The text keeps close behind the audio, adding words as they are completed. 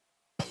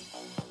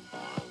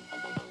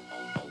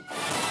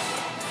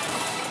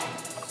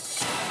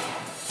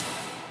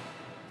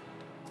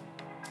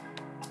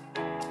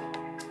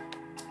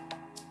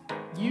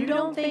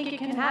don't think it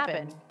can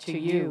happen to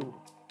you.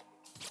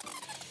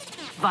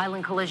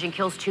 Violent collision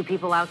kills 2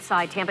 people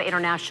outside Tampa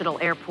International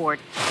Airport.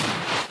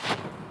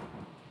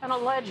 An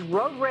alleged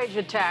road rage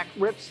attack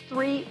rips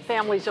 3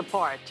 families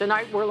apart.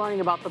 Tonight, we're learning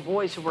about the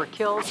boys who were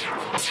killed.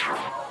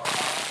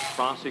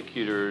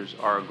 Prosecutors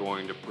are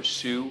going to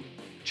pursue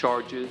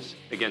charges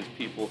against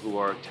people who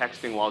are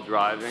texting while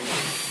driving.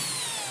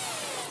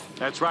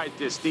 That's right.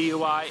 This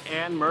DUI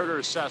and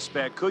murder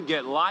suspect could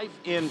get life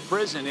in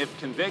prison if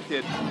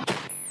convicted.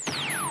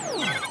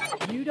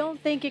 You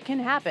don't think it can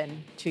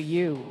happen to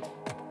you.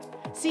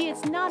 See,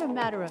 it's not a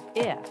matter of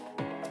if,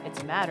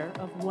 it's a matter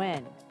of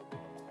when.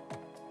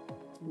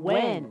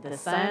 When the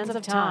sands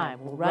of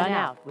time will run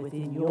out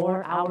within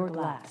your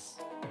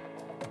hourglass.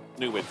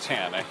 New at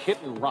 10, a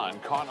hit and run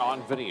caught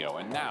on video,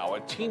 and now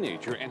a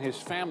teenager and his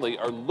family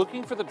are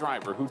looking for the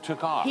driver who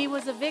took off. He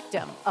was a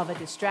victim of a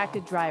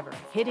distracted driver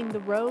hitting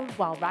the road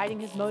while riding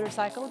his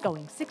motorcycle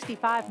going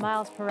 65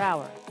 miles per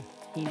hour.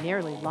 He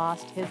nearly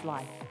lost his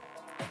life.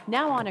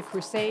 Now on a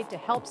crusade to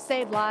help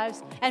save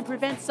lives and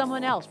prevent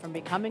someone else from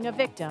becoming a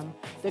victim,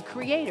 the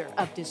creator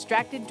of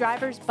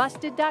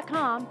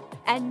DistractedDriversBusted.com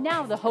and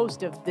now the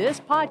host of this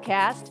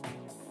podcast,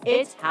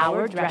 it's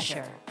Howard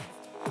Drescher.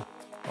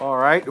 All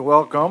right,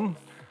 welcome.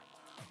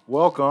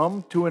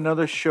 Welcome to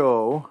another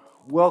show.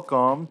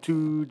 Welcome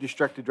to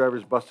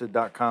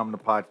DistractedDriversBusted.com, the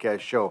podcast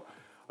show.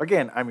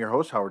 Again, I'm your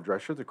host, Howard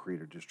Drescher, the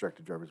creator of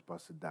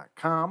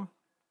DistractedDriversBusted.com.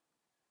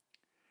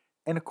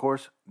 And of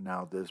course,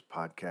 now this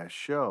podcast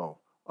show.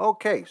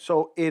 Okay,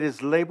 so it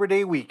is Labor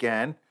Day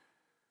weekend.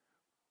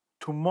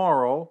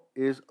 Tomorrow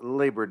is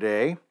Labor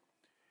Day.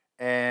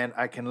 And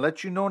I can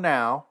let you know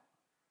now,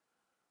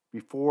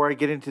 before I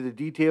get into the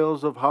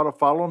details of how to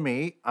follow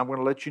me, I'm going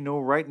to let you know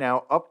right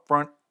now, up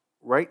front,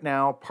 right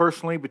now,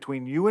 personally,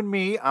 between you and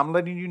me, I'm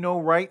letting you know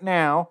right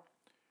now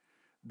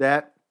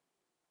that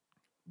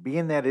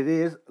being that it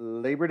is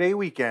Labor Day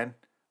weekend,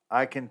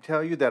 I can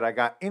tell you that I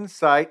got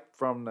insight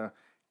from the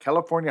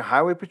California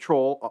Highway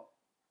Patrol,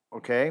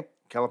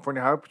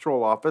 California Highway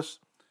Patrol Office.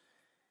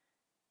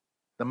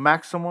 The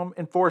maximum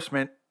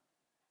enforcement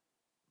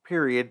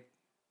period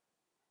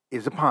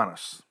is upon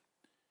us.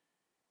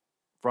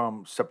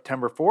 From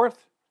September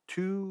 4th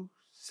to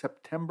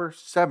September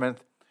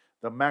 7th,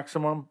 the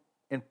maximum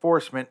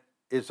enforcement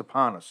is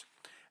upon us.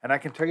 And I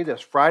can tell you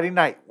this, Friday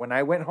night when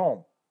I went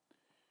home,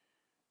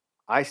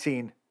 I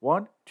seen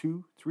 1,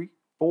 2, 3,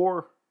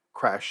 4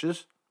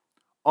 crashes,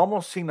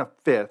 almost seen a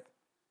 5th.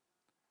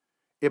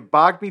 It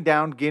bogged me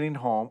down getting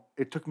home.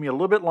 It took me a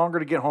little bit longer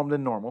to get home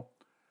than normal.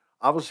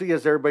 Obviously,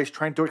 as everybody's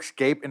trying to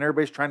escape and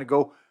everybody's trying to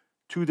go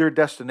to their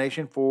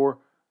destination for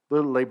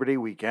the Labor Day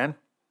weekend.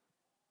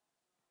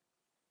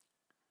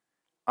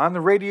 On the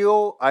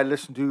radio, I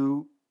listened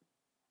to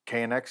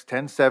KNX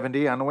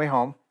 1070 on the way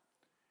home.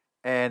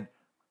 And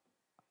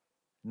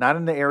not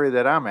in the area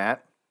that I'm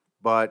at,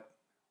 but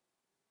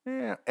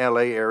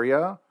LA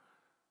area,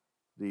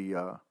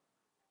 near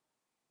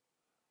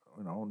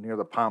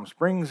the Palm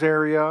Springs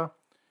area,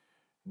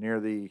 near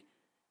the,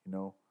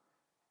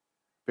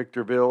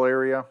 Victorville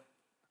area.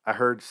 I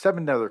heard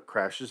 7 other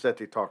crashes that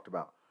they talked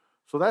about.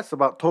 So that's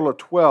about a total of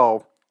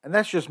 12. And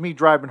that's just me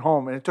driving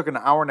home. And it took an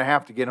hour and a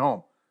half to get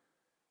home.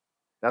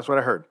 That's what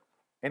I heard.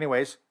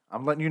 Anyways,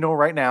 I'm letting you know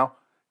right now,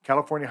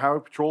 California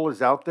Highway Patrol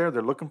is out there.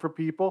 They're looking for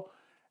people.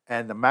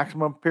 And the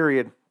maximum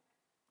period,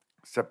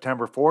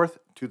 September 4th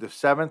to the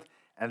 7th.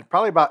 And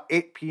probably about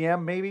 8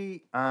 p.m.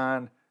 maybe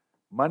on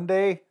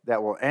Monday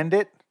that will end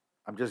it.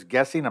 I'm just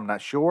guessing. I'm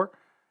not sure.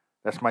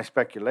 That's my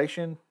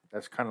speculation.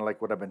 That's kind of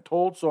like what I've been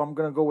told. So I'm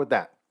going to go with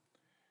that.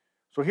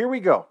 So here we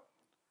go.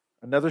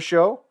 Another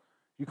show.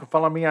 You can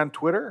follow me on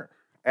Twitter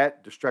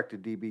at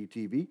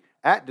DistractedDBTV,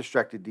 at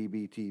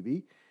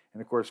DistractedDBTV.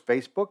 And of course,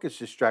 Facebook is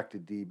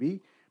DistractedDB.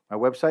 My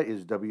website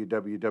is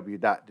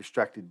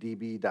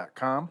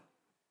www.distracteddb.com.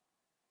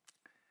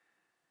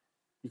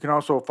 You can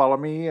also follow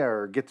me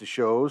or get the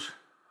shows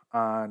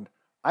on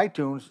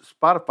iTunes,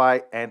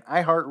 Spotify, and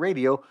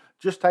iHeartRadio.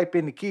 Just type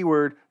in the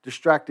keyword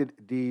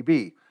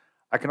DistractedDB.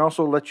 I can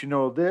also let you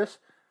know this.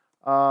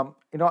 I've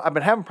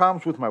been having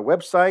problems with my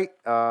website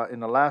in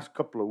the last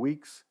couple of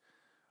weeks.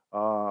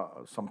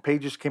 Some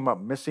pages came up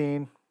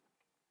missing.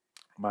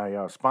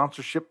 My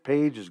sponsorship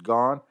page is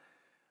gone.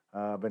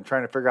 I've been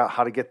trying to figure out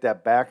how to get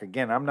that back.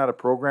 Again, I'm not a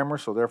programmer,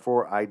 so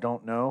therefore I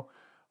don't know.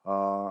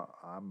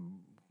 I'm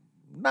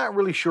not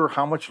really sure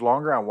how much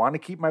longer I want to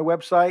keep my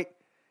website.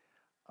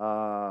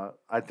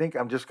 I think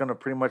I'm just going to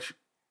pretty much,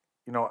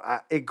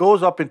 it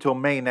goes up until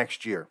May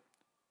next year,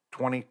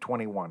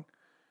 2021.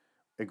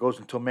 It goes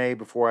until May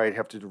before I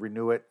have to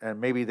renew it.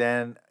 And maybe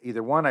then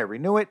either one, I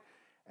renew it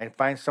and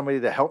find somebody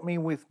to help me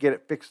with get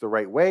it fixed the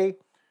right way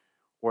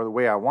or the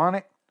way I want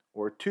it.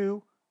 Or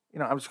two,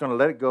 I'm just going to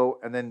let it go.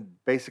 And then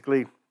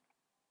basically,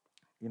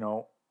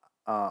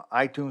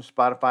 iTunes,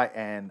 Spotify,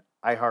 and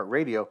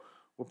iHeartRadio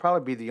will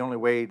probably be the only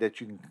way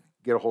that you can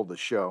get a hold of the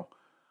show.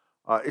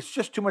 It's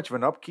just too much of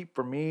an upkeep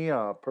for me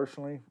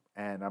personally,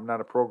 and I'm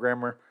not a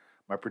programmer.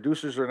 My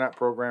producers are not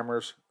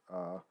programmers.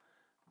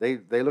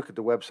 They look at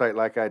the website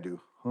like I do.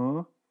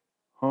 Huh?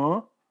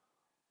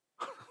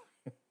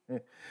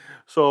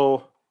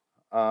 So,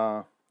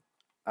 I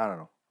don't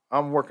know.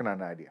 I'm working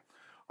on an idea.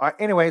 All right,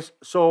 anyways,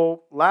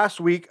 so last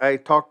week I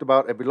talked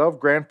about a beloved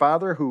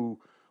grandfather who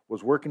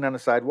was working on the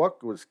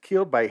sidewalk, was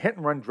killed by a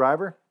hit-and-run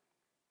driver.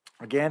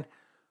 Again,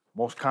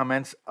 most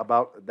comments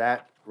about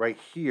that right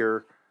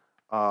here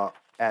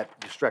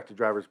at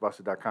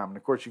distracteddriversbusted.com. And,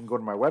 of course, you can go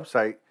to my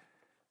website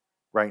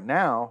right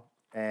now,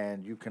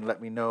 and you can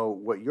let me know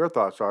what your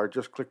thoughts are.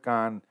 Just click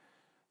on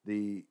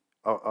the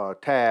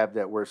tab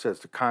where it says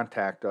to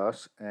contact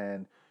us,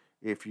 and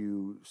if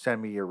you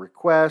send me your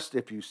request,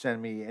 if you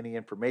send me any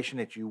information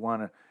that you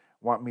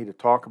want me to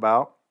talk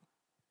about.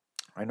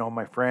 I know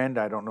my friend,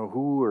 I don't know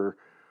who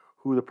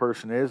the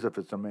person is, if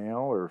it's a male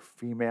or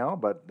female,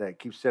 but they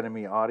keep sending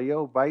me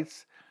audio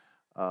bites.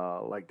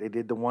 Like they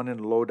did the one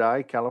in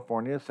Lodi,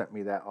 California, sent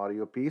me that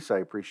audio piece. I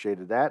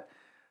appreciated that.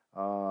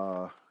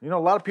 A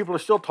lot of people are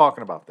still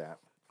talking about that.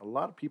 A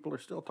lot of people are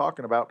still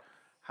talking about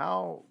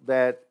how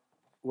that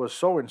was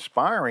so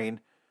inspiring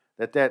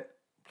that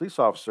police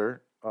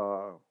officer,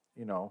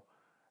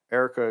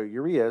 Erica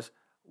Urias,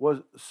 was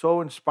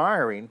so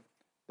inspiring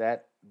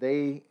that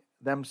they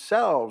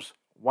themselves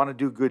want to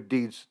do good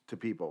deeds to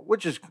people,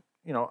 which is,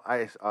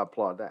 I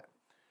applaud that.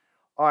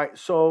 All right,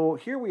 so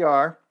here we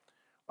are.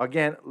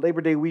 Again,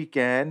 Labor Day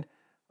weekend.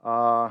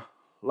 A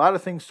lot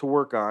of things to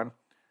work on.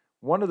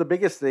 One of the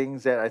biggest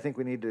things that I think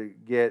we need to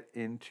get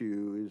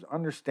into is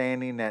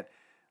understanding that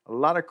a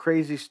lot of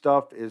crazy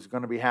stuff is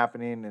going to be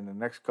happening in the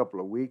next couple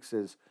of weeks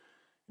as,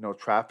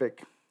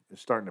 traffic is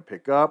starting to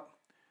pick up.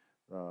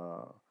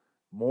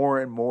 More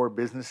and more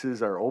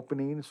businesses are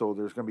opening, so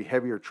there's going to be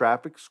heavier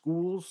traffic.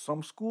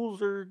 Some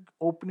schools are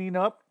opening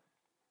up.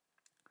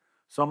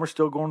 Some are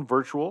still going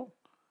virtual.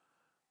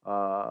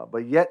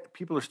 But yet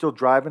people are still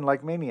driving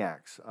like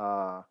maniacs.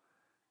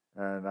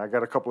 And I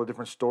got a couple of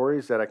different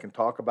stories that I can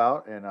talk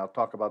about, and I'll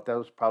talk about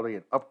those probably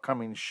in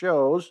upcoming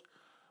shows.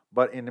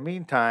 But in the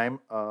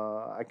meantime,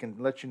 I can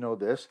let you know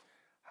this.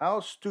 How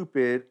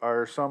stupid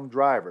are some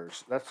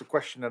drivers? That's the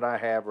question that I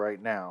have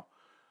right now.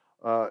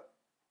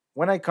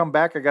 When I come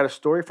back, I got a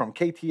story from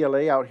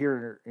KTLA out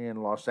here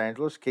in Los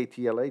Angeles,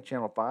 KTLA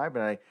Channel 5,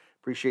 and I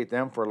appreciate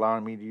them for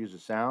allowing me to use the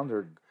sound.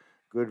 They're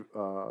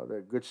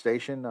a good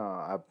station.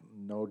 I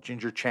know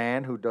Ginger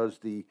Chan, who does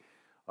the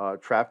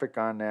traffic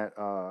on that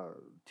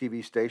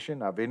TV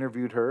station. I've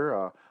interviewed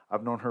her.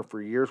 I've known her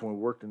for years when we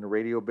worked in the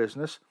radio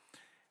business.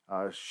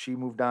 She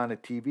moved on to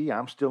TV.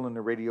 I'm still in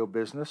the radio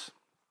business.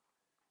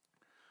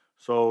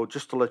 So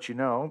just to let you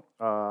know,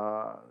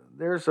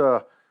 there's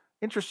a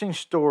interesting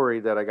story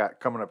that I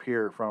got coming up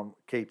here from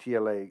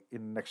KTLA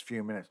in the next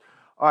few minutes.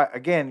 All right,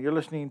 again, you're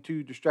listening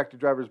to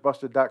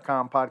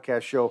DistractedDriversBusted.com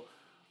podcast show.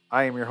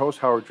 I am your host,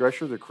 Howard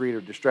Drescher, the creator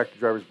of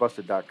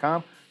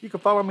DistractedDriversBusted.com. You can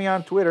follow me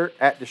on Twitter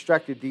at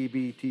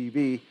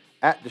DistractedDBTV,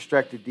 at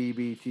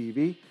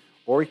DistractedDBTV,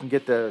 or you can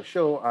get the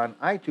show on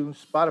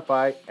iTunes,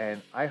 Spotify,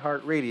 and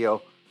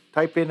iHeartRadio.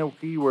 Type in the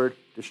keyword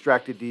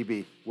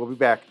DistractedDB. We'll be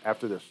back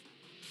after this.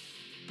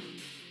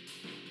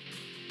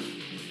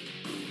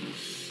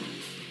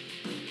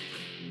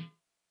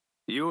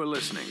 You're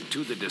listening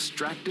to the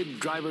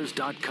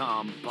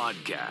DistractedDrivers.com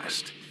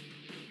podcast.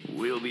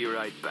 We'll be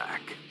right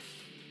back.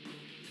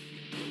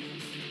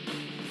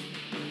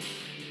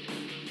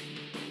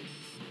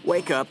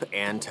 Wake up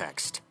and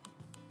text.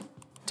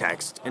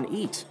 Text and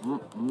eat.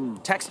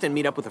 Text and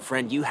meet up with a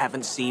friend you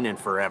haven't seen in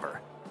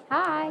forever.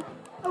 Hi.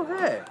 Oh,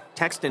 hey.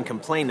 Text and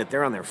complain that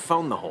they're on their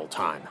phone the whole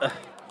time.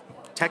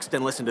 Text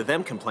and listen to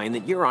them complain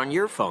that you're on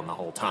your phone the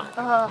whole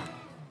time.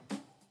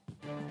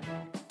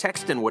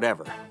 Text and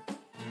whatever.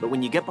 But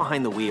when you get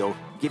behind the wheel,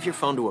 give your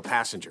phone to a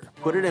passenger.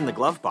 Put it in the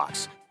glove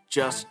box.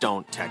 Just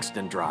don't text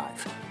and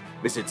drive.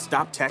 Visit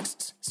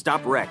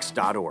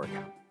StopTextsStopWrecks.org.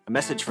 A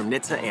message from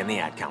NHTSA and the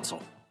Ad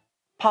Council.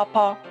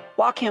 Papa,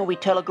 why can't we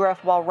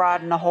telegraph while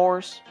riding a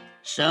horse?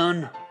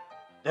 Son,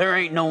 there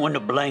ain't no one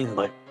to blame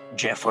but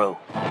Jeffro.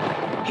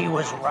 He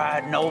was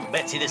riding old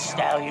Betsy the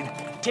Stallion,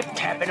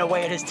 tip-tapping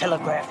away at his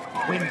telegraph,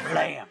 when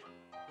blam!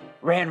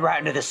 Ran right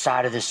into the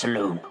side of the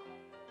saloon.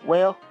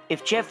 Well,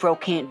 if Jeffro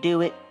can't do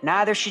it,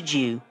 neither should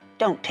you.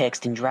 Don't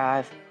text and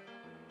drive.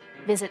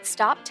 Visit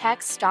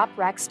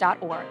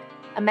StopTextsStopWrecks.org.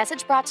 A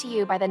message brought to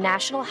you by the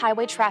National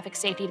Highway Traffic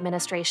Safety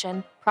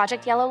Administration,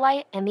 Project Yellow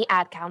Light, and the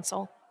Ad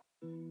Council.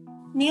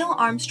 Neil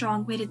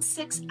Armstrong waited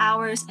 6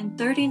 hours and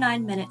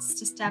 39 minutes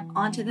to step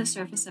onto the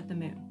surface of the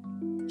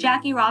moon.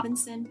 Jackie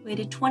Robinson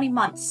waited 20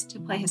 months to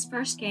play his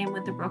first game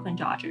with the Brooklyn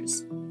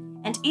Dodgers.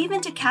 And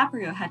even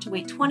DiCaprio had to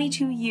wait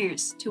 22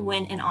 years to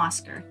win an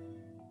Oscar.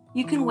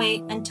 You can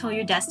wait until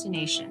your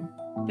destination.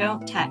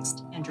 Don't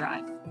text and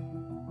drive.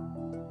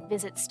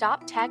 Visit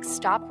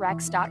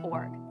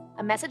StopTextsStopWrecks.org.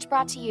 A message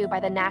brought to you by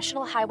the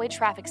National Highway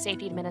Traffic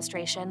Safety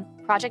Administration,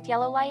 Project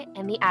Yellow Light,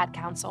 and the Ad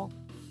Council.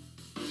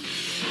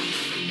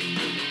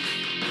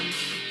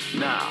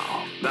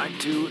 Now, back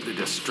to the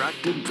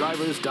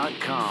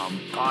DistractedDrivers.com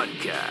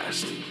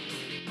podcast.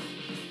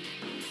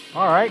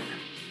 All right.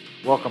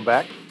 Welcome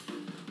back.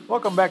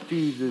 Welcome back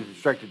to the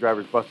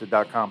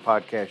DistractedDriversBusted.com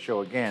podcast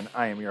show again.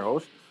 I am your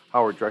host,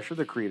 Howard Drescher,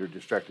 the creator of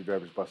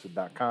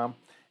DistractedDriversBusted.com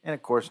and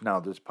of course now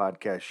this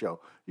podcast show.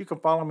 You can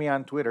follow me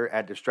on Twitter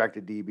at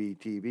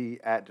DistractedDBTV,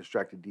 at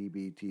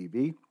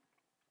DistractedDBTV,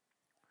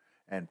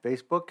 and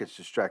Facebook, it's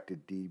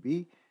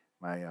DistractedDB.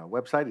 My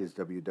website is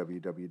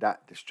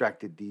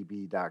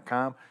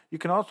www.distracteddb.com. You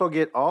can also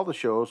get all the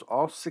shows,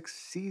 all 6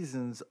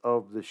 seasons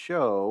of the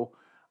show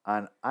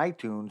on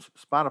iTunes,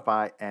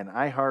 Spotify, and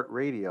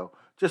iHeartRadio.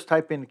 Just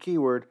type in the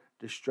keyword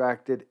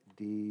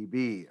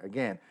DistractedDB.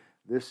 Again,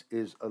 this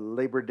is a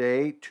Labor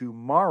Day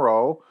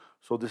tomorrow,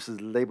 so this is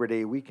Labor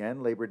Day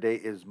weekend. Labor Day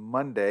is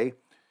Monday,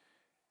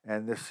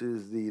 and this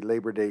is the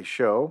Labor Day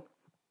show.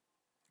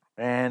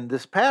 And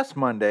this past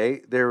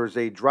Monday, there was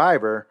a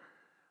driver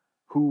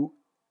who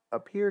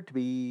appeared to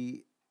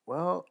be,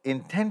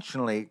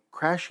 intentionally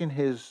crashing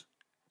his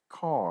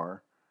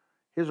or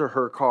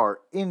her car,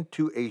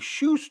 into a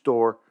shoe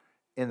store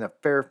in the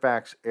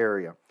Fairfax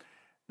area.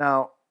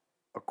 Now,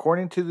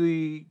 according to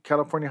the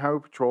California Highway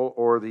Patrol,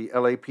 or the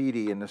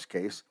LAPD in this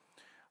case,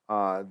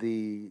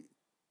 the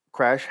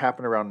crash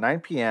happened around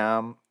 9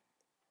 p.m.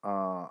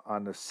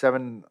 On the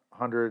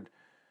 700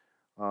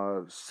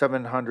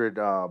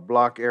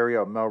 block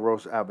area of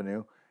Melrose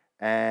Avenue.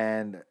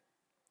 And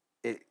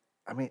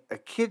a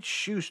kid's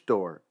shoe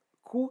store,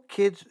 cool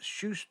kids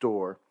shoe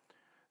store.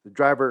 The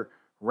driver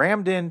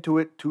rammed into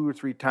it 2 or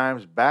 3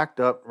 times, backed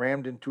up,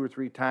 rammed in 2 or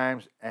 3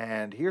 times.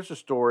 And here's a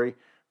story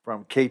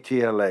from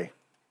KTLA.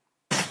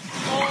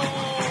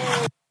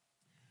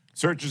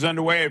 Search is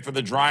underway for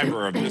the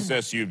driver of this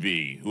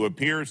SUV, who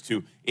appears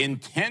to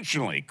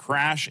intentionally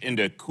crash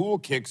into Cool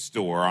Kick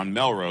store on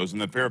Melrose in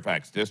the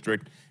Fairfax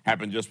district.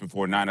 Happened just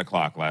before 9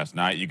 o'clock last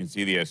night. You can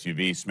see the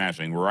SUV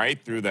smashing right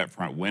through that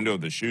front window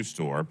of the shoe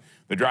store.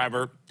 The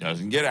driver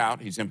doesn't get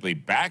out. He simply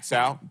backs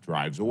out and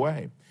drives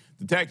away.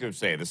 Detectives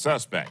say the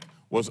suspect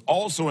was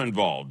also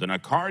involved in a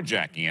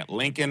carjacking at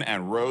Lincoln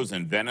and Rose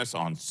in Venice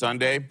on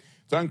Sunday.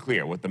 It's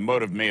unclear what the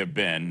motive may have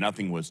been.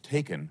 Nothing was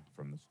taken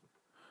from the store.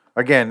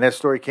 Again, that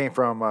story came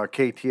from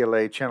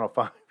KTLA Channel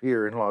 5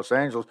 here in Los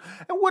Angeles.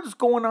 And what is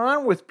going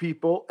on with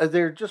people as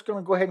they're just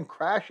going to go ahead and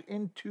crash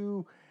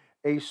into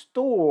a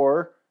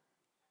store?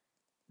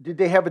 Did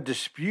they have a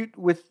dispute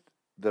with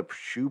the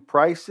shoe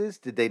prices?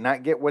 Did they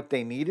not get what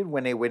they needed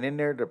when they went in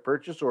there to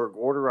purchase or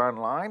order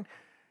online?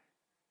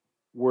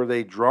 Were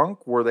they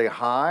drunk? Were they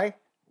high?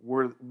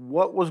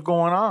 What was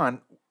going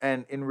on?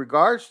 And in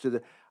regards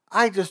to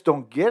I just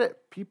don't get it.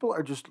 People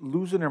are just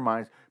losing their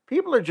minds.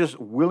 People are just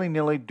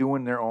willy-nilly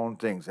doing their own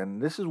things. And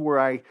this is where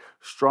I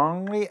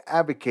strongly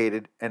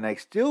advocated, and I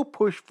still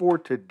push for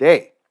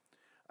today.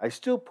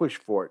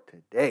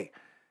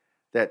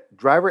 That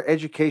driver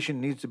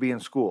education needs to be in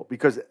school.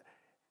 Because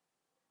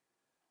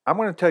I'm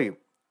going to tell you,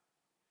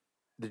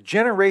 the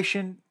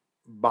generation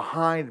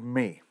behind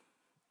me,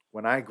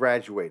 when I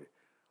graduated,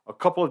 a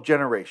couple of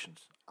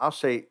generations, I'll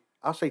say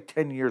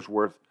 10 years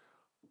worth,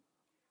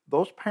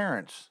 those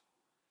parents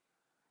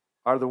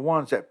are the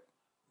ones that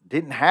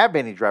didn't have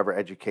any driver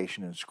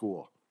education in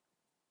school.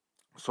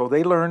 So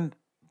they learned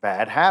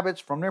bad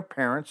habits from their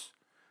parents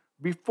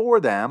before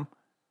them,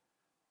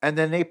 and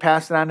then they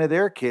pass it on to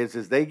their kids.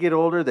 As they get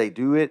older, they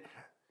do it.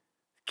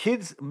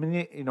 Kids,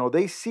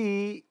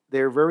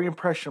 they're very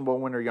impressionable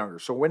when they're younger.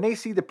 So when they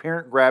see the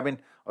parent grabbing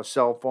a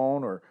cell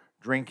phone or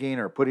drinking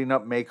or putting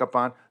up makeup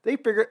on, they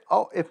figure,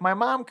 if my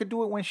mom could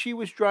do it when she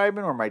was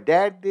driving, or my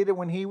dad did it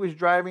when he was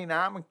driving,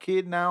 I'm a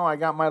kid now, I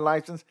got my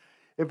license.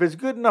 If it's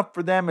good enough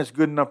for them, it's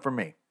good enough for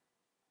me.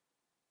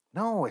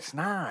 No, it's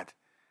not.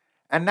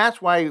 And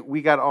that's why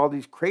we got all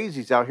these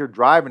crazies out here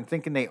driving,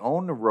 thinking they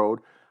own the road.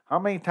 How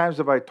many times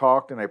have I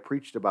talked and I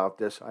preached about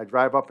this? I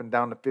drive up and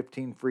down the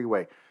 15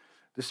 freeway.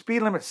 The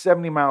speed limit's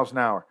 70 miles an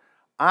hour.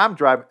 I'm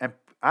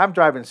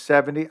driving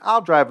 70.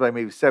 I'll drive like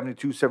maybe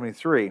 72,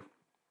 73.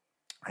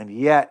 And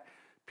yet,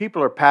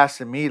 people are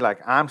passing me like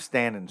I'm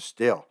standing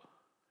still.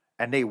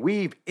 And they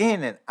weave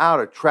in and out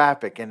of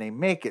traffic, and they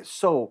make it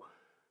so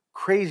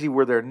crazy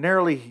where they're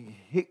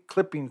nearly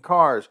clipping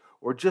cars,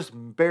 or just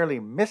barely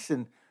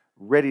missing,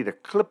 ready to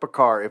clip a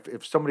car.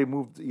 If somebody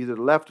moved either to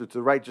the left or to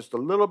the right just a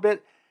little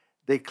bit,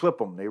 they clip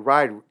them. They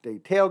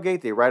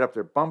tailgate, they ride up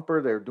their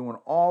bumper. They're doing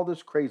all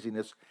this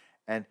craziness,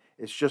 and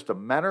it's just a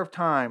matter of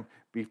time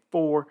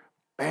before,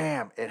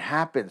 bam, it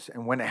happens.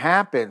 And when it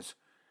happens,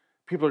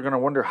 people are going to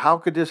wonder, how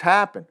could this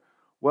happen?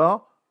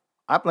 Well,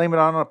 I blame it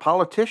on the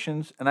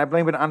politicians, and I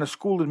blame it on the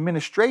school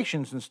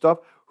administrations and stuff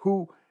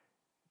who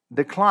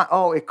decline.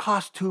 It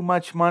costs too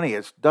much money.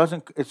 It's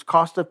not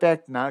cost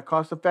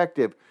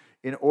effective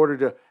in order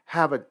to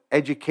have an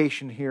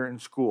education here in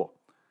school.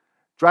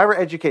 Driver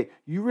educate.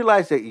 You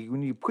realize that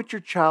when you put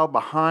your child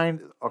behind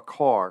a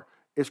car,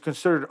 it's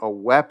considered a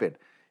weapon.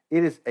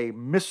 It is a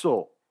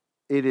missile.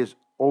 It is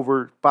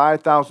over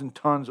 5,000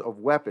 tons of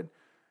weapon.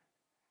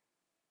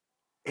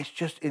 It's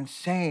just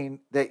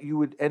insane that you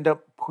would end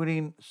up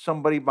putting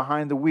somebody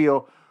behind the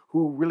wheel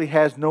who really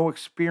has no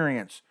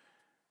experience.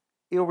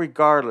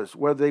 Regardless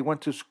whether they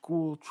went to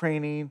school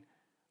training,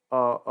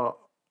 I'm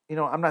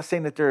not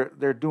saying that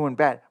they're doing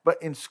bad,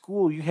 but in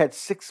school you had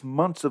 6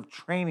 months of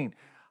training.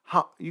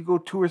 You go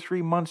 2 or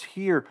 3 months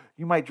here,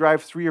 you might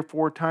drive 3 or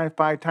 4 times,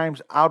 5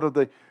 times out of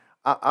the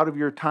out of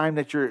your time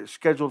that you're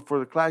scheduled for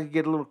the class. You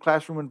get a little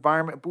classroom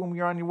environment. Boom,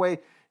 you're on your way.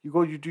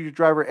 You do your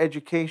driver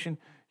education.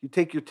 You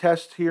take your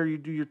test here. You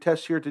do your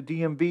test here at the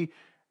DMV.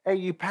 Hey,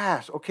 you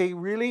pass. Okay,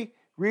 really?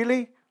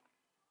 Really?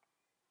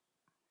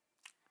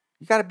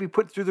 You got to be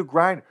put through the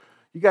grind.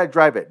 You got to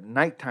drive at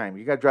nighttime.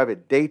 You got to drive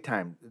at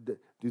daytime.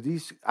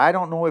 I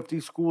don't know if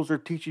these schools are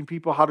teaching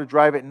people how to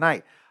drive at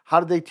night. How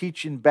do they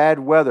teach in bad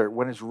weather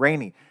when it's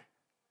raining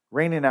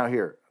out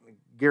here?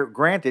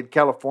 Granted,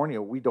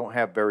 California, we don't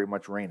have very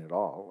much rain at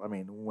all. I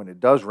mean, when it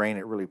does rain,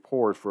 it really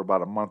pours for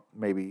about a month,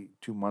 maybe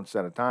 2 months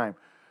at a time,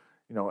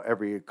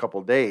 every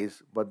couple of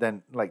days. But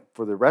then, like,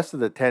 for the rest of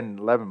the 10,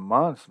 11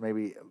 months,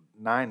 maybe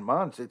 9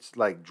 months, it's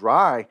like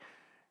dry.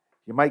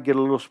 You might get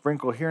a little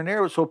sprinkle here and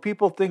there. So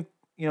people think,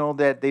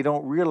 that they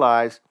don't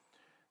realize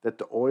that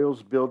the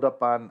oils build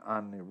up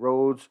on the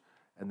roads.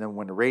 And then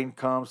when the rain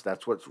comes,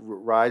 that's what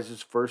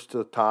rises first to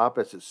the top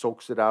as it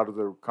soaks it out of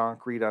the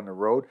concrete on the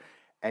road.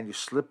 And you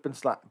slip and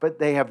slide.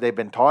 But have they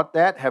been taught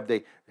that? Have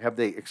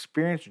they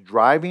experienced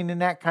driving in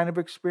that kind of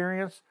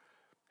experience?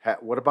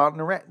 What about in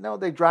the rain? No,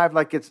 they drive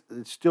like it's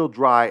still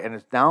dry and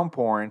it's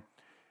downpouring.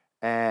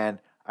 And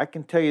I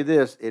can tell you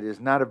this, it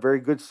is not a very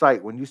good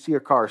sight when you see a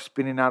car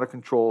spinning out of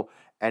control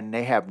and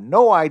they have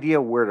no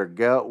idea where to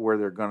go, where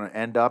they're going to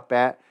end up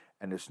at,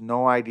 and there's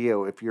no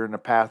idea if you're in the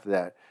path of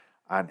that.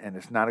 And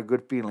it's not a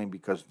good feeling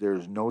because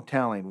there's no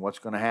telling what's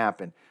going to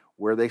happen,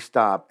 where they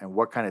stop, and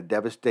what kind of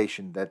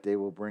devastation that they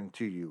will bring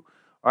to you.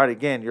 All right,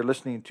 again, you're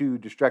listening to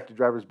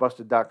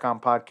DistractedDriversBusted.com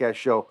podcast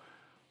show.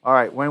 All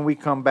right, when we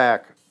come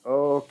back,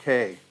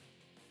 okay.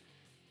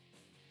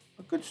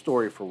 A good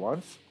story for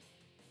once.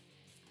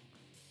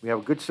 We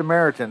have Good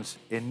Samaritans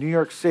in New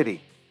York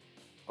City.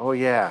 Oh,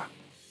 yeah.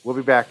 We'll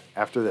be back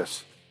after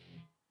this.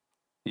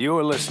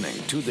 You're listening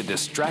to the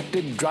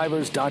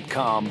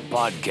DistractedDrivers.com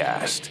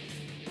podcast.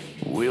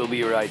 We'll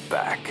be right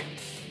back.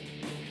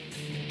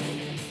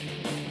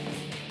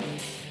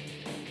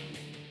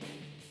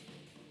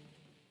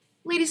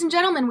 Ladies and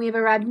gentlemen, we have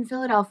arrived in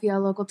Philadelphia.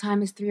 Local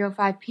time is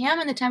 3:05 p.m.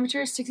 and the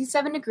temperature is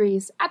 67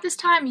 degrees. At this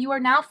time, you are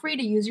now free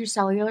to use your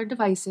cellular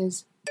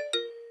devices.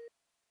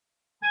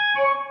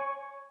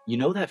 You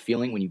know that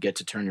feeling when you get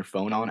to turn your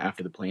phone on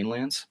after the plane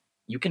lands?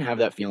 You can have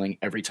that feeling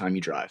every time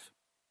you drive.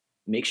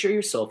 Make sure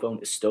your cell phone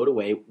is stowed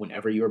away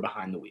whenever you are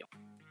behind the wheel.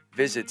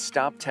 Visit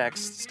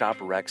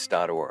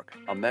StopTextStopWrecks.org,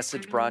 a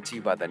message brought to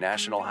you by the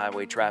National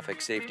Highway Traffic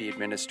Safety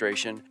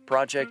Administration,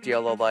 Project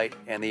Yellow Light,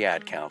 and the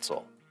Ad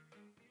Council.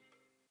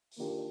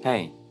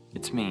 Hey,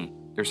 it's me,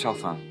 your cell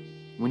phone.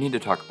 We need to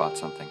talk about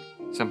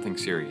something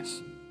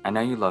serious. I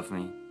know you love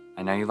me,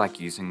 I know you like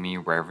using me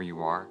wherever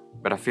you are,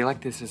 but I feel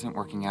like this isn't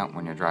working out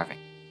when you're driving.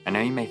 I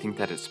know you may think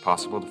that it's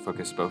possible to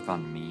focus both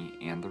on me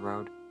and the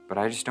road, but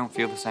I just don't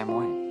feel the same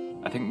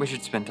way. I think we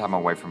should spend time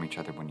away from each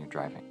other when you're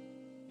driving.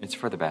 It's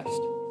for the best.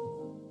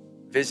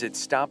 Visit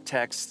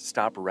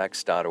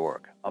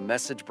StopTextStopWrecks.org, a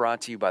message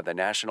brought to you by the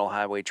National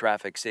Highway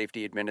Traffic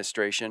Safety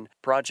Administration,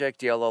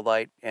 Project Yellow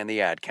Light, and the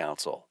Ad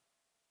Council.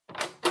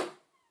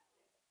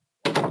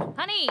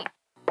 Honey,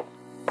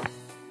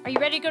 are you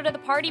ready to go to the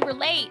party? We're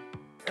late.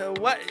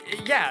 What?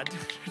 Yeah,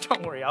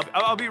 don't worry.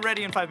 I'll be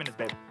ready in 5 minutes,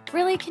 babe.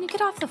 Really? Can you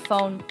get off the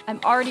phone? I'm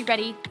already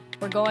ready.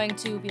 We're going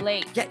to be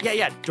late.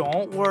 Yeah.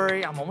 Don't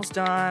worry. I'm almost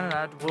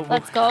done.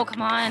 Let's go.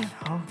 Come on.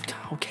 Oh,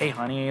 okay,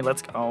 honey.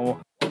 Let's go.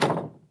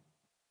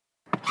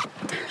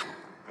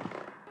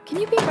 Can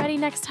you be ready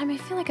next time? I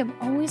feel like I'm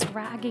always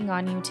ragging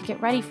on you to get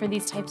ready for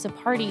these types of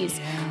parties.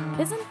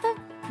 Yeah. Isn't the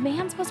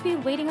man supposed to be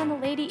waiting on the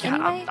lady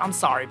anyway? I'm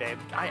sorry, babe.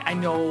 I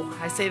know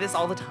I say this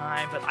all the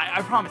time, but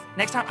I promise.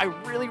 Next time, I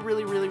really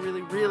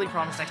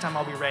promise next time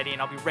I'll be ready,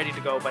 and I'll be ready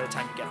to go by the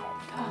time you get home.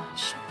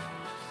 Gosh.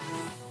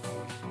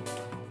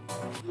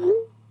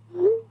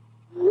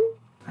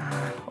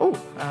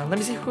 Let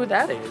me see who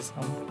that is.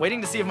 I'm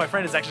waiting to see if my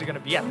friend is actually going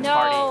to be at this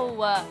party.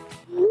 No!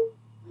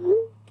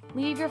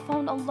 Leave your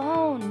phone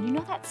alone. You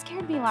know that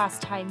scared me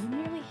last time. You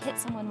nearly hit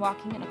someone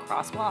walking in a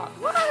crosswalk.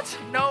 What?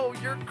 No,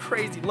 you're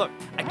crazy. Look,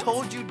 I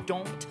told you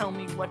don't tell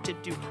me what to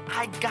do.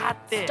 I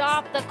got this.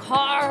 Stop the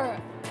car.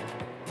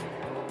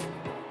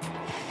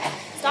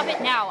 Stop it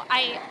now.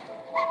 I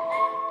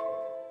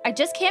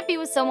just can't be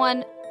with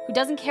someone who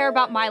doesn't care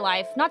about my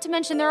life, not to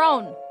mention their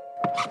own.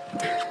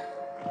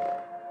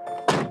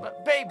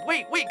 Babe,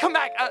 wait, come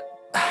back.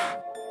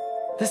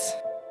 This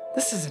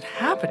isn't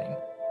happening,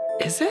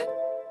 is it?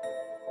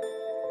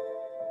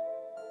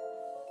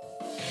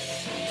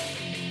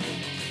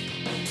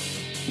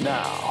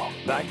 Now,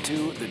 back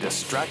to the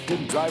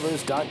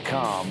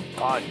DistractedDrivers.com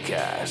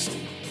podcast.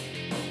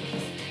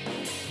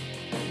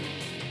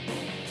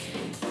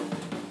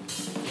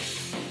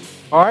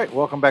 All right,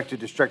 welcome back to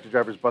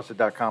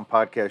DistractedDriversBusted.com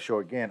podcast show.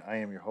 Again, I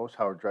am your host,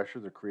 Howard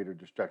Drescher, the creator of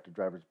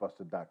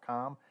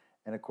DistractedDriversBusted.com.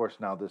 And, of course,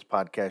 now this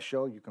podcast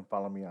show, you can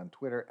follow me on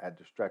Twitter at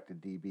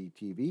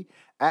DistractedDBTV,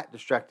 at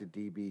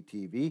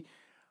DistractedDBTV.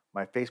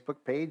 My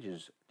Facebook page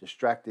is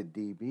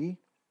DistractedDB.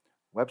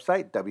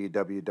 Website,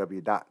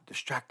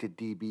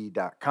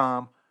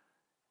 www.distracteddb.com.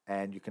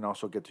 And you can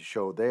also get the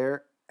show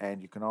there.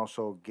 and you can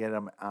also get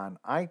them on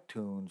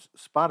iTunes,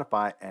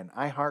 Spotify, and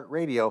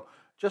iHeartRadio.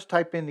 Just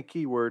type in the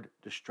keyword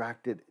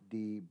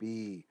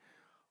DistractedDB.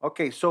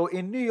 Okay, so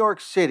in New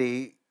York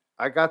City,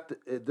 I got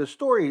the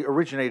story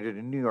originated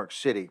in New York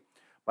City,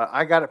 but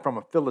I got it from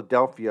a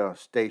Philadelphia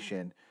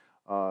station,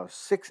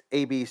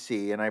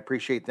 6ABC, and I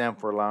appreciate them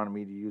for allowing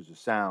me to use the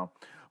sound.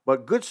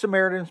 But Good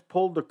Samaritans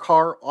pulled the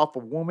car off a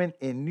woman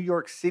in New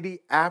York City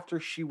after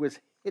she was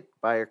hit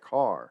by a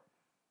car.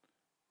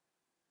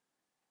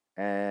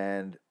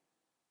 And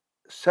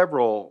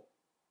several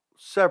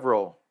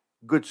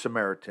Good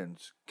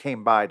Samaritans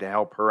came by to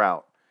help her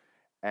out.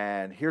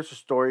 And here's a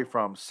story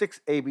from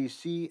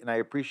 6ABC, and I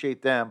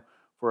appreciate them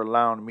for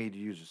allowing me to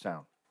use the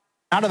sound.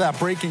 Out of that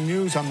breaking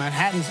news on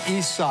Manhattan's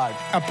east side,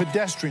 a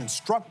pedestrian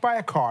struck by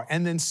a car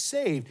and then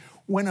saved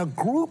when a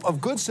group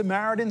of Good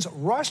Samaritans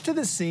rushed to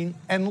the scene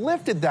and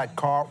lifted that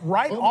car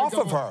right off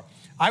of her.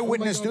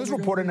 Eyewitness News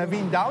reporter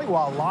Naveen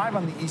Dhaliwal live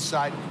on the east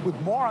side with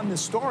more on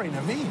this story.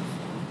 Naveen.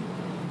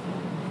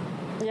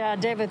 Yeah,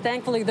 David,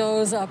 thankfully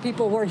those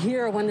people were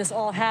here when this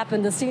all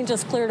happened. The scene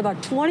just cleared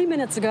about 20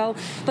 minutes ago,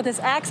 but this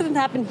accident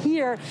happened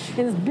here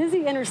in this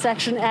busy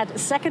intersection at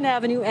 2nd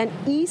Avenue and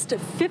East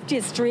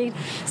 50th Street.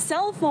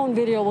 Cell phone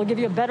video will give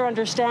you a better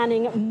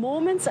understanding.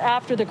 Moments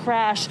after the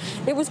crash,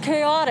 it was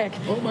chaotic.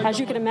 As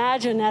you can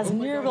imagine, as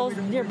those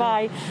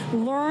nearby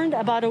learned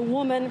about a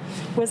woman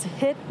was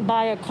hit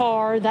by a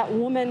car. That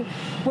woman,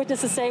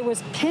 witnesses say,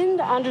 was pinned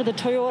under the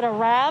Toyota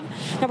RAV.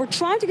 Now, we're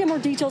trying to get more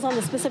details on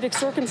the specific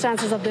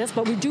circumstances of this,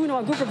 but we do know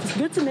a group of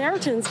Good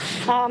Samaritans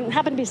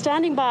happened to be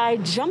standing by,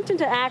 jumped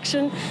into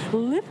action,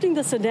 lifting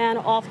the sedan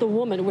off the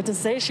woman.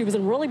 Witnesses say she was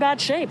in really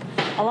bad shape.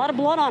 A lot of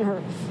blood on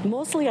her,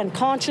 mostly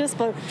unconscious,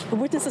 but the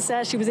witnesses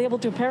said she was able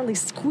to apparently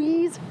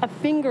squeeze a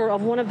finger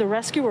of one of the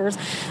rescuers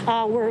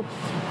where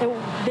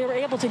they were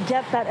able to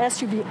get that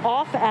SUV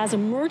off as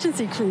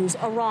emergency crews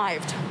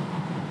arrived.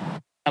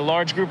 A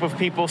large group of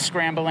people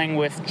scrambling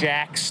with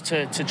jacks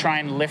to try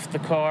and lift the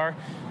car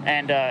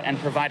and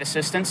provide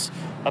assistance.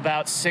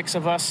 About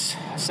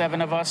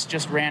 7 of us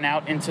just ran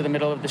out into the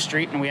middle of the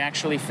street, and we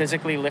actually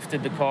physically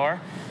lifted the car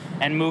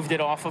and moved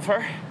it off of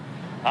her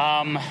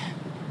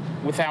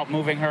without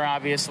moving her,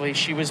 obviously.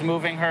 She was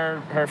moving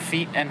her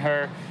feet and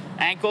her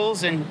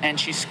ankles, and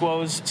she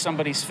squoze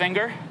somebody's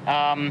finger.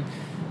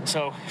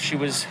 So she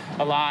was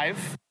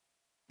alive.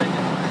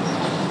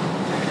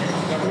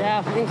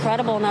 Yeah,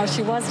 incredible. Now,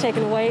 she was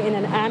taken away in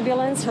an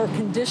ambulance. Her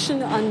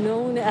condition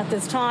unknown at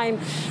this time.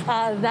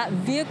 That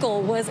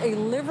vehicle was a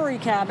livery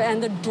cab,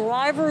 and the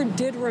driver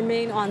did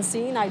remain on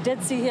scene. I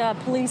did see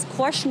police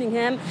questioning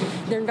him.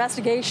 Their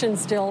investigation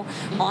still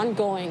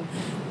ongoing.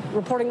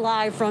 Reporting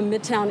live from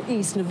Midtown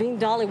East, Naveen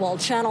Dhaliwal,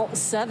 Channel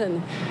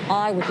 7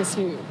 Eyewitness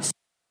News.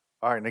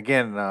 All right, and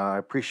again, I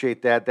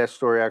appreciate that. That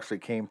story actually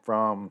came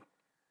from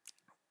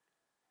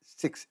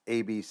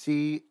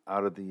 6ABC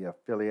out of the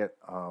affiliate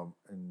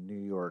in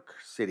New York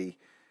City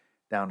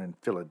down in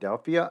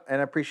Philadelphia, and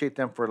I appreciate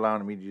them for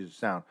allowing me to use the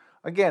sound.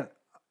 Again,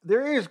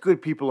 there are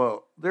good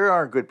people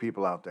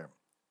out there,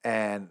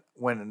 and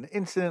when an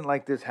incident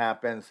like this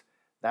happens,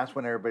 that's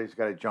when everybody's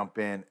got to jump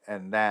in,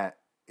 and that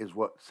is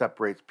what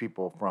separates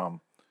people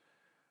from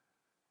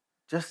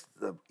just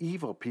the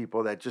evil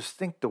people that just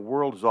think the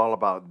world is all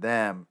about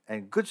them.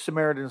 And Good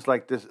Samaritans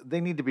like this, they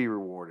need to be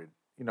rewarded.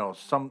 You know,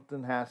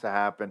 something has to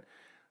happen.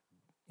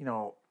 You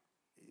know,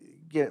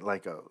 get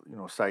like a,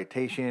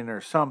 citation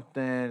or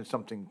something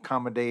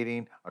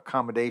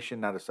accommodation,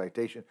 not a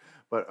citation,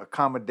 but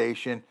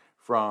accommodation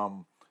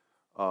from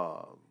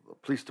the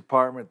police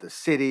department, the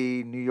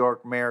city, New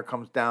York mayor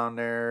comes down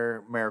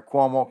there, Mayor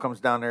Cuomo comes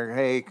down there,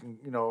 hey,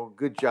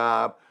 good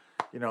job,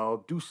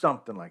 do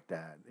something like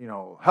that,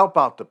 help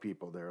out the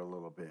people there a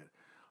little bit.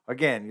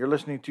 Again, you're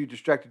listening to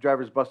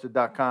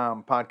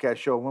DistractedDriversBusted.com podcast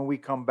show. When we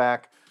come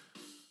back,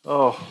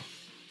 oh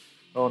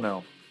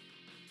no.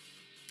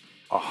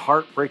 A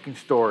heartbreaking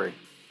story.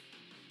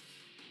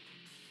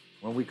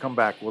 When we come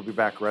back, we'll be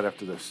back right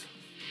after this.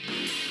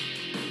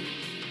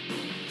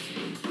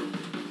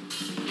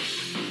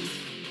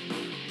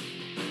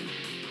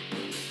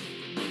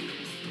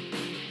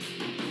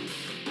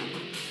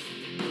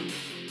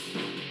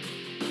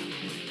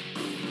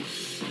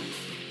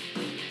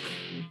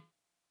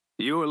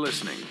 You're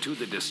listening to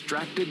the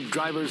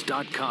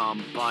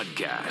DistractedDrivers.com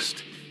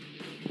podcast.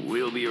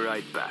 We'll be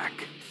right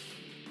back.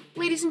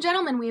 Ladies and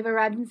gentlemen, we have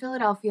arrived in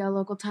Philadelphia.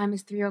 Local time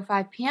is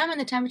 3:05 p.m. and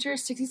the temperature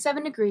is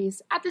 67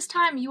 degrees. At this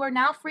time, you are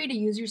now free to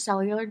use your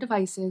cellular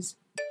devices.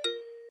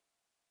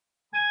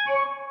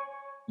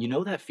 You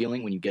know that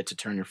feeling when you get to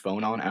turn your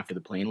phone on after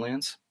the plane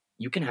lands?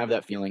 You can have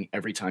that feeling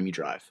every time you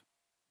drive.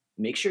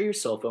 Make sure your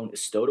cell phone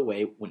is stowed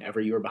away whenever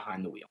you are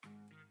behind the wheel.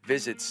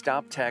 Visit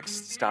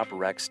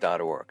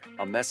StopTextStopWrecks.org.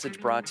 A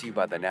message brought to you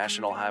by the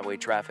National Highway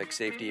Traffic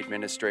Safety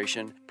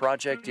Administration,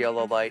 Project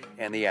Yellow Light,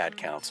 and the Ad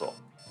Council.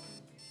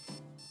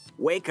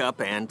 Wake up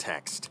and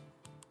text.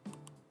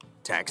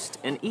 Text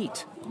and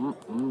eat.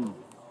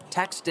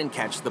 Text and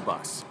catch the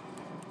bus.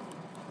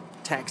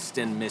 Text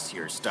and miss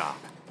your stop.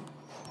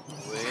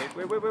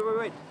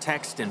 Wait.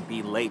 Text and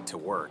be late to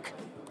work.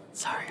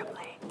 Sorry, I'm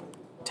late.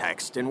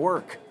 Text and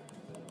work.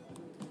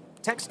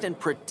 Text and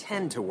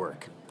pretend to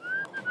work.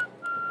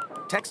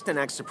 Text and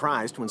act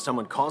surprised when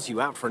someone calls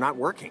you out for not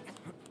working.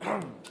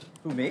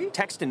 Who, me?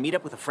 Text and meet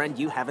up with a friend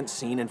you haven't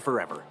seen in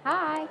forever.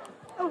 Hi.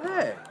 Oh,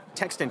 hey.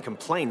 Text and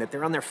complain that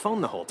they're on their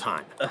phone the whole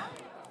time.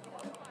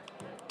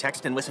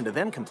 Text and listen to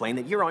them complain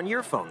that you're on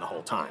your phone the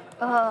whole time.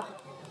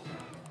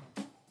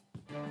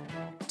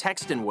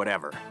 Text and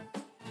whatever.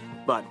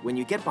 But when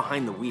you get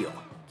behind the wheel,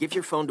 give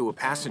your phone to a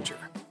passenger.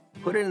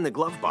 Put it in the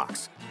glove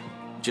box.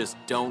 Just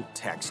don't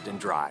text and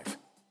drive.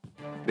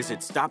 Visit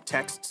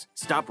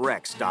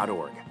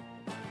StopTextsStopWrecks.org.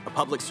 A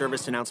public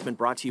service announcement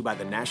brought to you by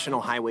the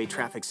National Highway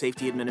Traffic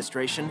Safety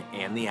Administration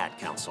and the Ad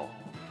Council.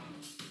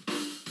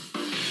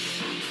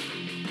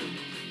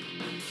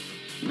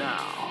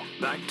 Now,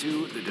 back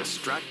to the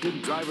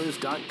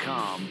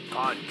DistractedDrivers.com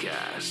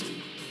podcast.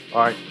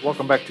 All right,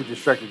 welcome back to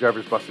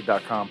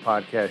DistractedDriversBusted.com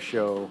podcast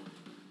show.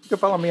 You can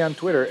follow me on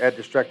Twitter at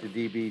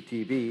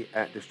DistractedDBTV,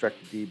 at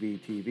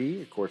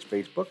DistractedDBTV. Of course,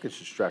 Facebook is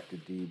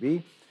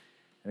DistractedDB.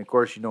 And of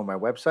course, you know my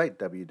website,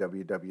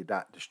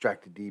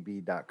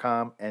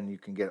 www.distracteddb.com. And you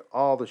can get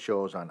all the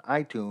shows on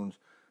iTunes,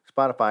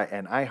 Spotify,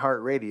 and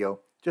iHeartRadio.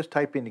 Just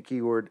type in the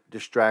keyword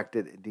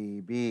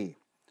DistractedDB.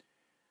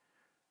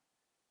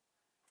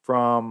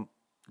 From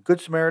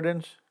Good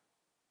Samaritans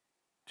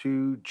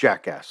to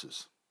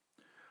jackasses.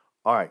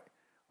 All right,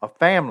 a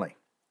family.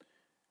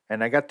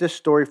 And I got this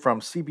story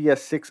from CBS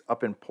 6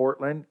 up in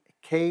Portland,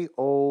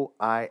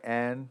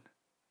 KOIN.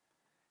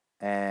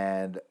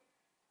 And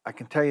I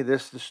can tell you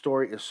this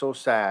story is so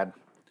sad.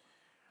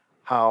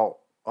 How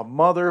a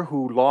mother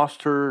who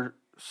lost her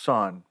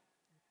son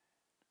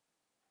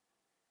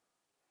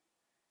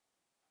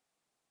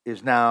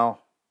is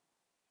now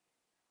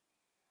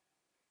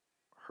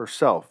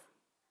herself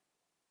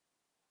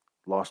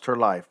lost her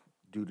life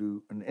due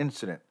to an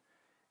incident.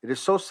 It is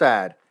so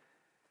sad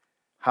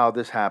how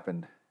this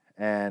happened.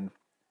 And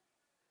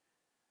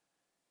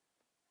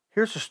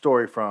here's a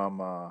story from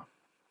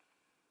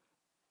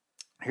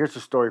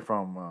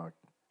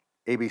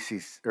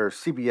ABC or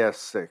CBS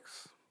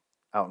 6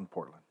 out in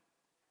Portland.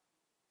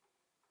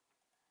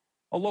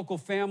 A local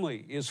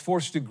family is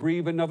forced to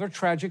grieve another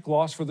tragic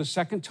loss for the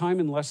second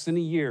time in less than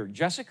a year.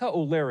 Jessica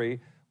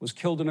O'Leary was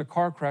killed in a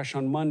car crash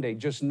on Monday,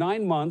 just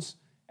 9 months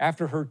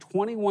after her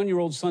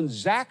 21-year-old son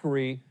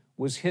Zachary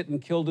was hit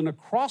and killed in a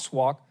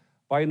crosswalk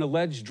by an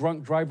alleged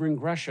drunk driver in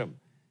Gresham.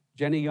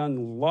 Jenny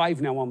Young live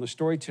now on the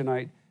story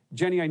tonight.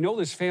 Jenny, I know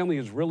this family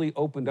has really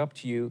opened up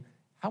to you.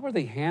 How are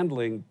they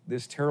handling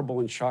this terrible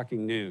and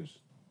shocking news?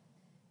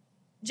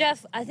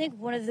 Jeff, I think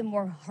one of the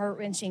more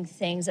heart-wrenching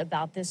things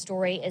about this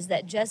story is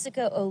that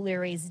Jessica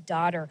O'Leary's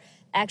daughter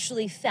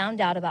actually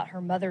found out about her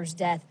mother's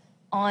death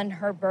on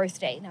her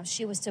birthday. Now,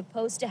 she was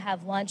supposed to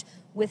have lunch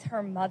with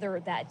her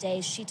mother that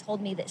day. She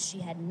told me that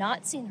she had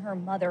not seen her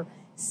mother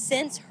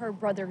since her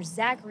brother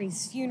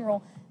Zachary's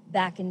funeral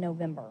back in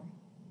November.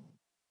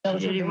 She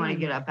didn't even want to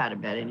get up out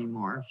of bed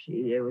anymore.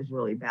 It was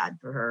really bad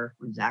for her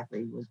when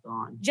Zachary was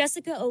gone.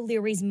 Jessica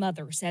O'Leary's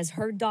mother says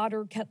her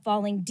daughter kept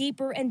falling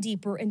deeper and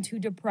deeper into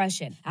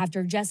depression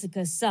after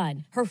Jessica's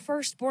son, her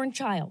firstborn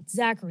child,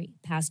 Zachary,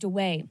 passed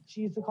away.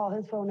 She used to call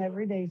his phone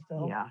every day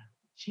still. Yeah.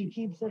 She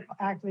keeps it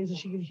activated so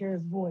she can hear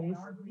his voice.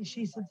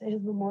 She sits at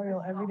his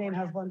memorial every day and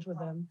has lunch with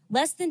him.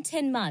 Less than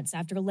 10 months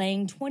after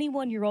laying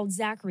 21-year-old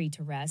Zachary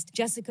to rest,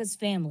 Jessica's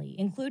family,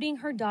 including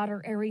her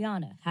daughter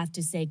Ariana, have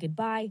to say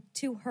goodbye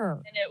to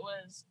her. And it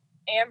was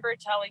Amber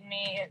telling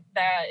me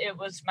that it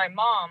was my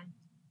mom.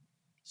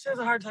 She has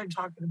a hard time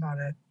talking about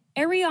it.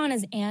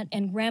 Ariana's aunt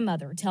and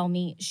grandmother tell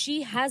me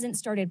she hasn't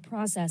started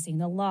processing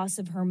the loss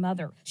of her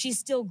mother. She's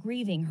still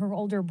grieving her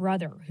older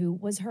brother, who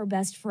was her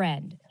best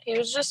friend. He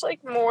was just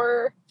like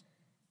more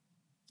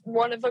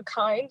one of a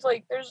kind.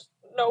 Like there's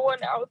no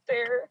one out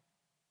there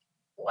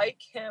like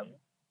him.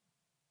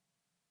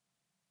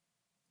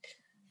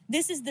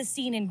 This is the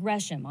scene in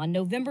Gresham on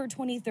November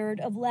 23rd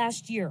of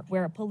last year,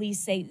 where police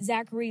say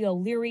Zachary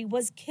O'Leary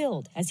was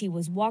killed as he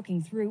was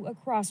walking through a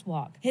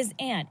crosswalk. His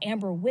aunt,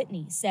 Amber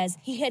Whitney, says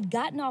he had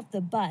gotten off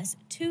the bus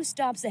 2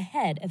 stops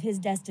ahead of his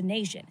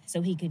destination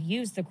so he could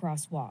use the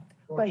crosswalk.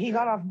 But he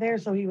got off there,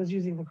 so he was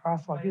using the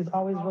crosswalk. He was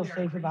always real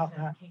safe about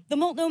that. The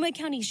Multnomah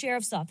County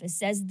Sheriff's Office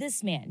says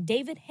this man,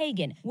 David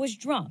Hagan, was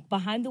drunk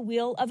behind the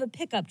wheel of a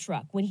pickup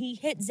truck when he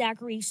hit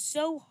Zachary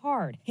so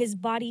hard his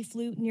body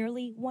flew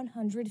nearly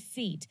 100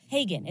 feet.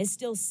 Hagan is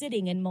still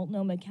sitting in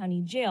Multnomah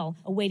County Jail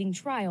awaiting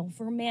trial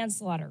for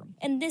manslaughter.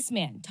 And this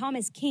man,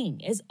 Thomas King,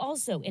 is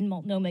also in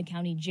Multnomah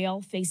County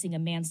Jail facing a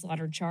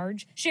manslaughter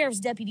charge. Sheriff's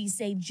deputies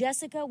say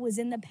Jessica was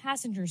in the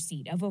passenger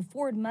seat of a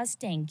Ford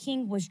Mustang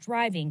King was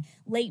driving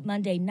late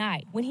Monday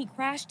night when he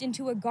crashed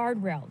into a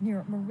guardrail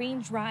near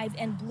Marine Drive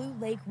and Blue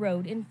Lake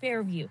Road in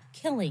Fairview,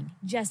 killing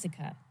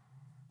Jessica.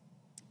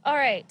 All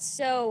right,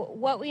 so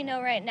what we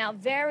know right now,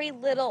 very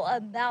little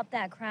about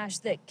that crash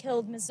that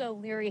killed Miss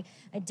O'Leary.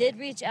 I did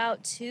reach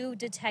out to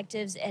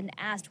detectives and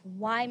asked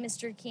why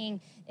Mr. King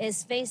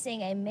is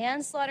facing a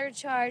manslaughter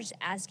charge,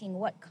 asking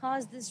what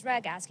caused this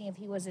wreck, asking if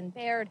he was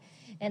impaired,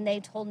 and they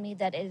told me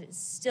that it is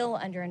still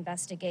under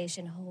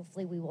investigation.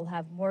 Hopefully we will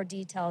have more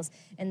details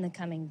in the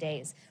coming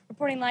days.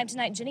 Reporting live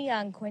tonight, Jenny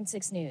Young, Coin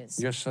 6 News.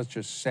 Just such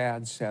a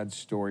sad, sad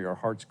story. Our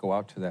hearts go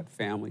out to that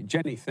family.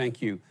 Jenny,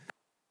 thank you.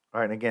 All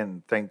right, and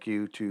again, thank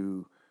you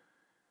to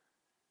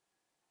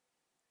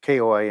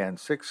KOIN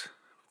 6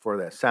 for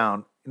that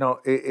sound. You know,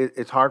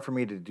 it's hard for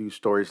me to do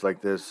stories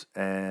like this,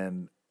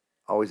 and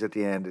always at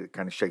the end, it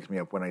kind of shakes me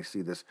up when I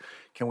see this.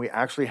 Can we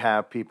actually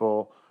have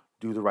people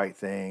do the right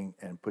thing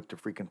and put their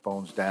freaking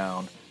phones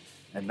down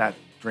and not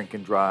drink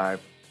and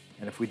drive?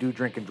 And if we do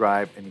drink and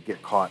drive and you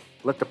get caught,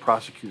 let the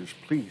prosecutors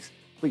please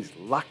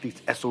lock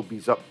these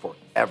SOBs up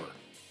forever.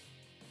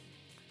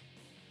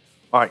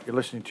 All right, you're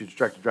listening to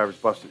Distracted Drivers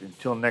Busted.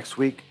 Until next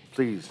week,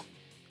 please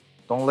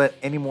don't let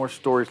any more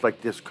stories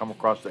like this come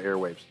across the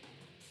airwaves.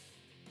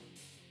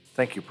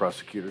 Thank you,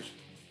 prosecutors.